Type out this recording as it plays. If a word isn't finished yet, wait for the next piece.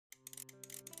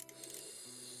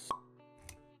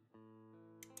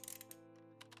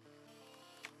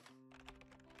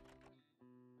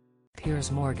Piers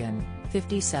Morgan,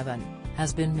 57,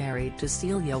 has been married to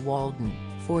Celia Walden,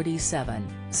 47,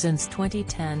 since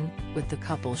 2010, with the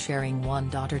couple sharing one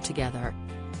daughter together.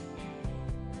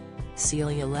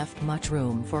 Celia left much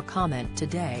room for comment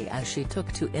today as she took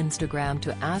to Instagram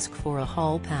to ask for a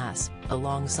hall pass,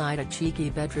 alongside a cheeky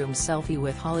bedroom selfie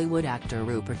with Hollywood actor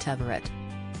Rupert Everett.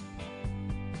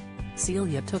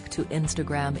 Celia took to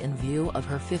Instagram in view of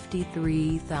her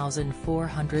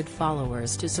 53,400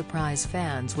 followers to surprise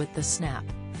fans with the snap,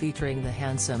 featuring the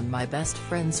handsome My Best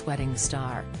Friend's wedding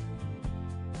star.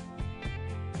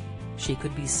 She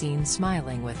could be seen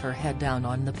smiling with her head down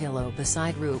on the pillow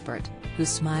beside Rupert, who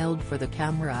smiled for the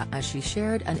camera as she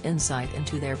shared an insight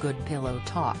into their good pillow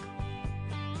talk.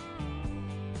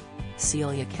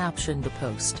 Celia captioned the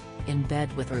post, "In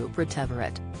bed with Rupert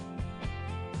Everett.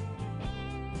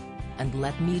 And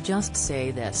let me just say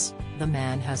this, the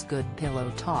man has good pillow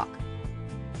talk."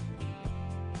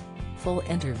 Full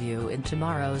interview in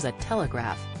tomorrow's at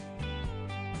Telegraph.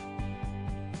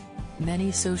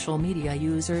 Many social media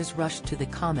users rushed to the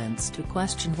comments to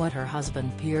question what her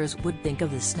husband Piers would think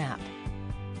of the snap.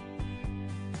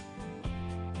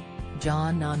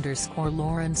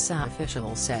 John_Lawrence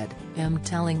official said, "I'm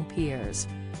telling Piers."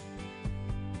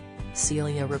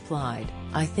 Celia replied,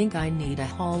 "I think I need a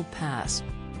hall pass."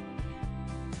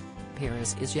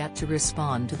 Piers is yet to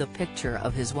respond to the picture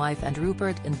of his wife and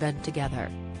Rupert in bed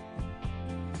together.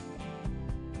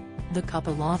 The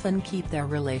couple often keep their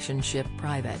relationship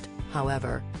private,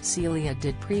 however, Celia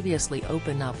did previously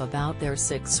open up about their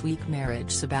 6-week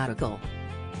marriage sabbatical.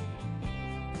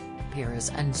 Piers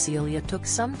and Celia took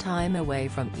some time away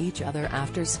from each other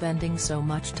after spending so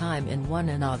much time in one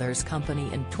another's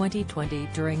company in 2020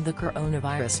 during the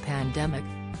coronavirus pandemic.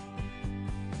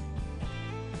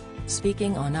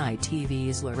 Speaking on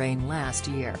ITV's Lorraine last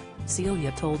year,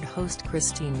 Celia told host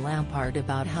Christine Lampard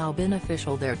about how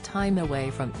beneficial their time away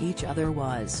from each other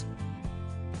was.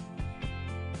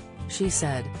 She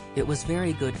said, "It was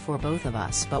very good for both of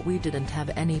us, but we didn't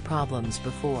have any problems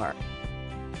before.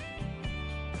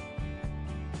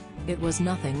 It was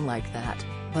nothing like that,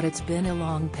 but it's been a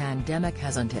long pandemic,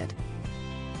 hasn't it?"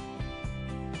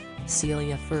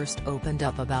 Celia first opened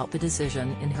up about the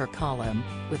decision in her column,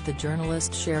 with the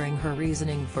journalist sharing her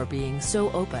reasoning for being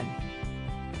so open.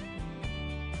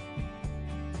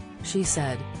 She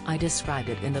said, "I described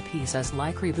it in the piece as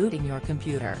like rebooting your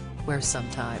computer, where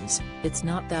sometimes, it's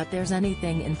not that there's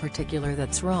anything in particular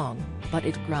that's wrong, but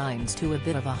it grinds to a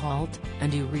bit of a halt,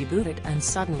 and you reboot it and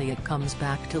suddenly it comes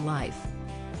back to life."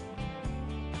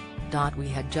 We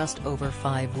had just over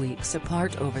 5 weeks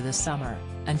apart over the summer,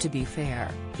 and to be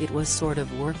fair, it was sort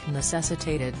of work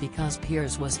necessitated because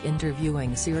Piers was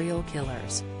interviewing serial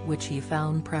killers, which he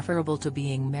found preferable to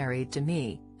being married to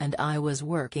me, and I was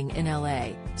working in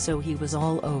LA, so he was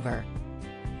all over.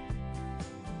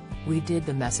 We did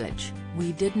the message,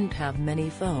 we didn't have many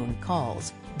phone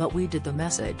calls, but we did the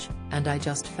message, and I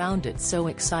just found it so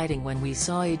exciting when we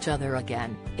saw each other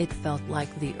again. It felt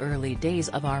like the early days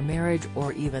of our marriage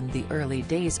or even the early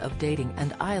days of dating,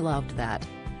 and I loved that.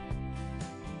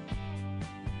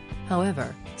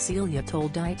 However, Celia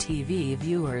told ITV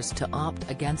viewers to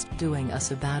opt against doing a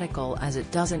sabbatical as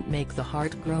it doesn't make the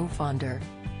heart grow fonder.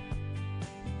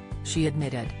 She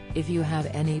admitted, "If you have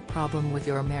any problem with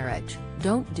your marriage,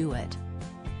 don't do it.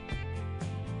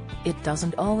 It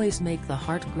doesn't always make the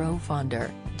heart grow fonder,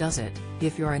 does it,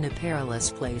 if you're in a perilous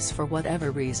place for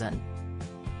whatever reason?"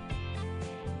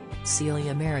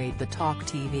 Celia married the Talk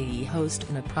TV host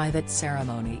in a private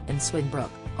ceremony in Swinbrook,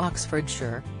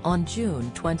 Oxfordshire, on June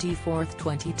 24,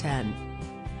 2010.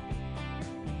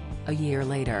 A year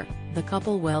later, the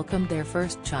couple welcomed their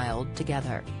first child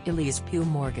together, Piers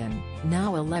Morgan,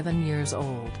 now 11 years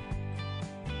old.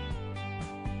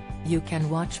 You can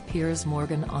watch Piers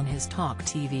Morgan on his Talk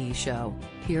TV show,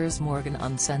 Piers Morgan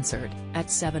Uncensored,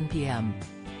 at 7 p.m.